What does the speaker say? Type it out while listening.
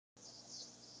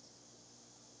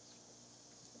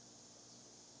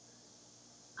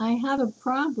I have a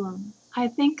problem. I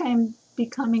think I'm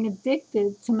becoming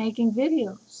addicted to making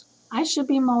videos. I should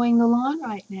be mowing the lawn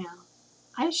right now.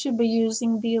 I should be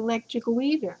using the electric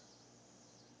weeder.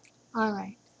 All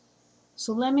right.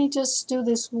 So let me just do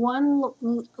this one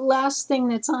last thing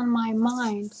that's on my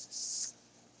mind.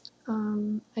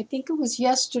 I think it was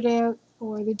yesterday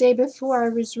or the day before I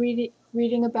was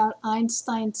reading about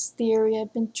Einstein's theory.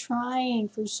 I've been trying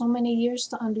for so many years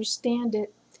to understand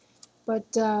it,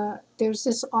 but there's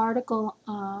this article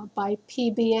by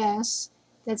PBS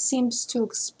that seems to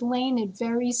explain it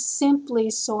very simply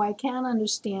so I can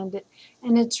understand it,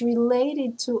 and it's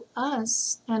related to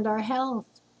us and our health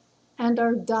and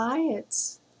our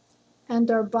diets and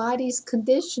our body's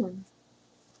condition.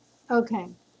 Okay,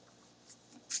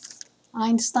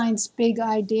 Einstein's big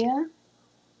idea: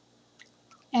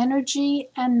 energy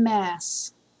and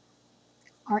mass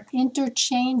are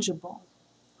interchangeable.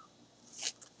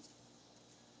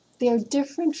 They are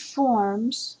different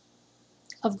forms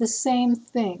of the same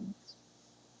thing.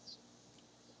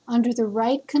 Under the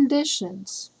right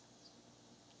conditions,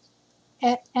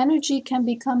 energy can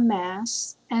become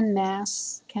mass and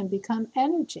mass can become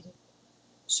energy.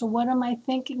 So what am I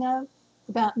thinking of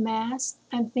about mass?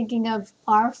 I'm thinking of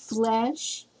our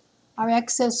flesh, our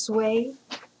excess weight.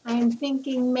 I am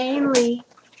thinking mainly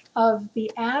of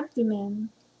the abdomen,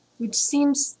 which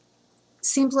seems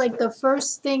like the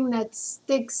first thing that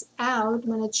sticks out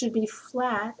when it should be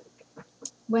flat,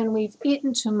 when we've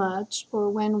eaten too much or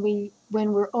when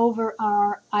we're over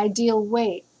our ideal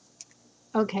weight.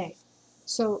 Okay,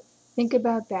 so think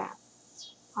about that.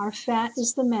 Our fat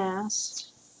is the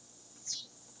mass.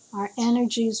 Our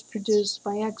energy is produced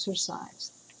by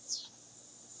exercise.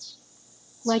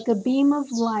 Like a beam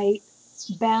of light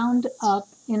bound up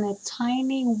in a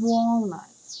tiny walnut.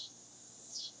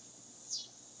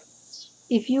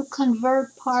 If you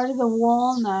convert part of the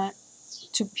walnut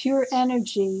to pure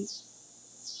energy,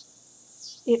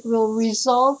 it will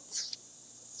result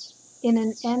in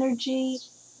an energy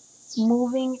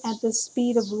moving at the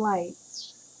speed of light.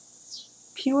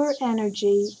 Pure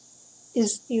energy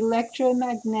is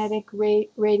electromagnetic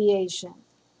radiation.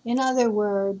 In other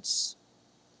words,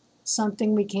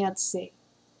 something we can't see.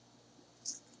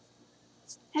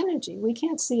 Energy. We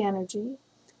can't see energy.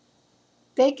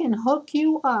 They can hook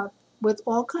you up with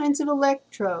all kinds of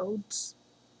electrodes,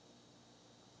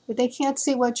 but they can't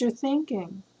see what you're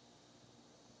thinking.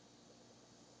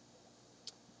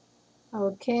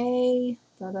 Okay,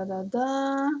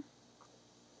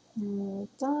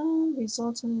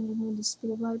 results in the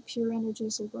speed of light, pure energy.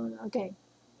 Okay.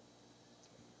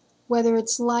 Whether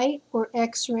it's light or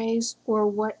X-rays or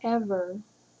whatever,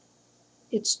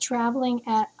 it's traveling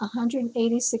at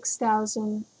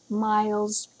 186,000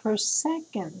 miles per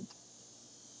second.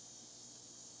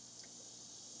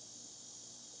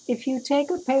 If you take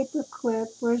a paper clip,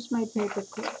 where's my paper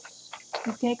clip?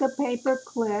 You take a paper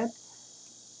clip,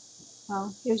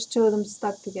 well, here's two of them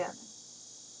stuck together.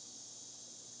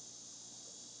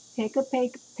 Take a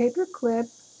paper clip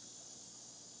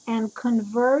and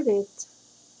convert it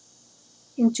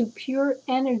into pure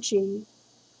energy.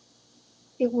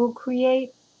 It will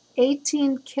create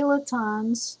 18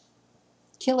 kilotons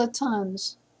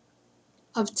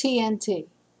of TNT.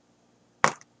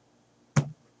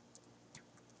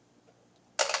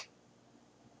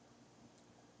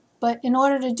 But in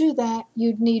order to do that,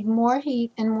 you'd need more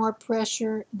heat and more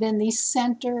pressure than the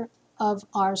center of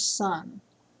our sun.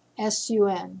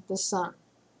 S-U-N, the sun.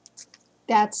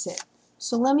 That's it.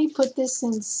 So let me put this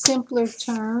in simpler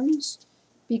terms,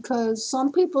 because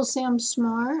some people say I'm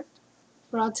smart,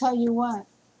 but I'll tell you what,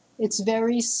 it's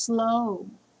very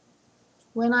slow.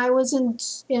 When I was in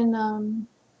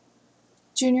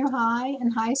junior high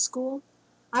and high school,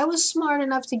 I was smart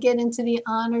enough to get into the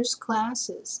honors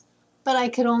classes, but I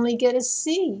could only get a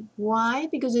C. Why?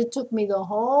 Because it took me the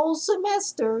whole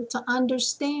semester to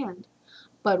understand.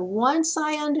 But once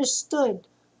I understood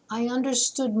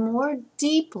more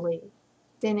deeply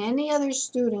than any other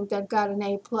student that got an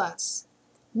A+.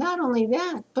 Not only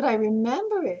that, but I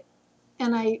remember it,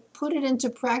 and I put it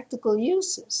into practical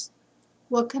uses.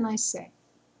 What can I say?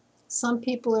 Some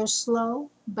people are slow,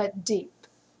 but deep.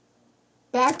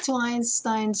 Back to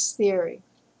Einstein's theory,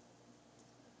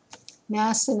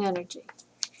 mass and energy.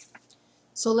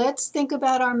 So let's think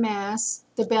about our mass,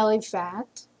 the belly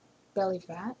fat,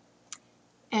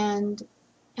 and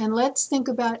let's think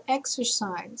about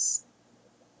exercise.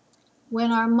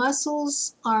 When our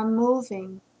muscles are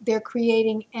moving, they're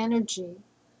creating energy,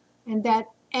 and that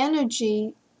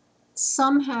energy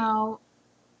somehow,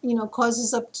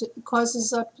 causes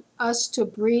us to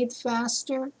breathe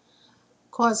faster,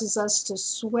 causes us to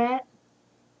sweat,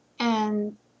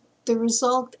 and the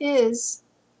result is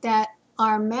that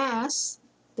our mass,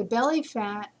 the belly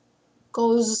fat,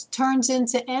 turns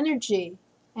into energy,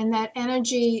 and that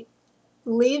energy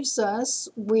leaves us.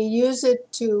 We use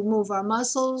it to move our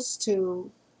muscles,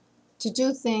 to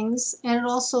do things, and it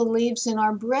also leaves in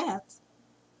our breath.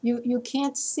 You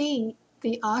can't see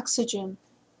the oxygen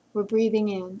we're breathing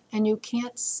in, and you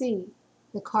can't see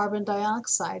the carbon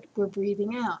dioxide we're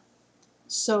breathing out.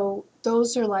 So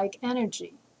those are like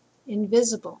energy,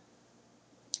 invisible.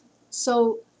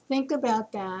 So think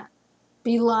about that.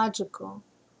 Be logical.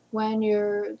 When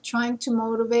you're trying to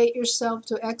motivate yourself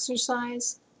to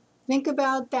exercise, think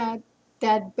about that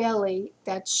belly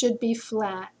that should be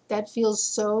flat. That feels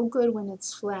so good when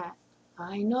it's flat.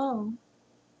 I know.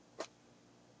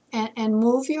 And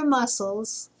move your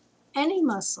muscles, any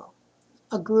muscle,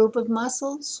 a group of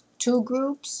muscles, two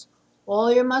groups,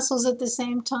 all your muscles at the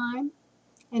same time,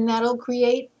 and that'll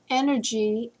create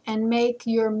energy and make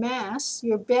your mass,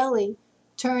 your belly,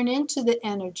 turn into the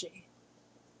energy.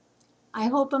 I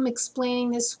hope I'm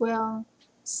explaining this well.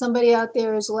 Somebody out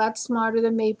there is a lot smarter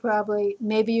than me, probably.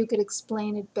 Maybe you could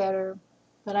explain it better,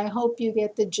 but I hope you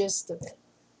get the gist of it.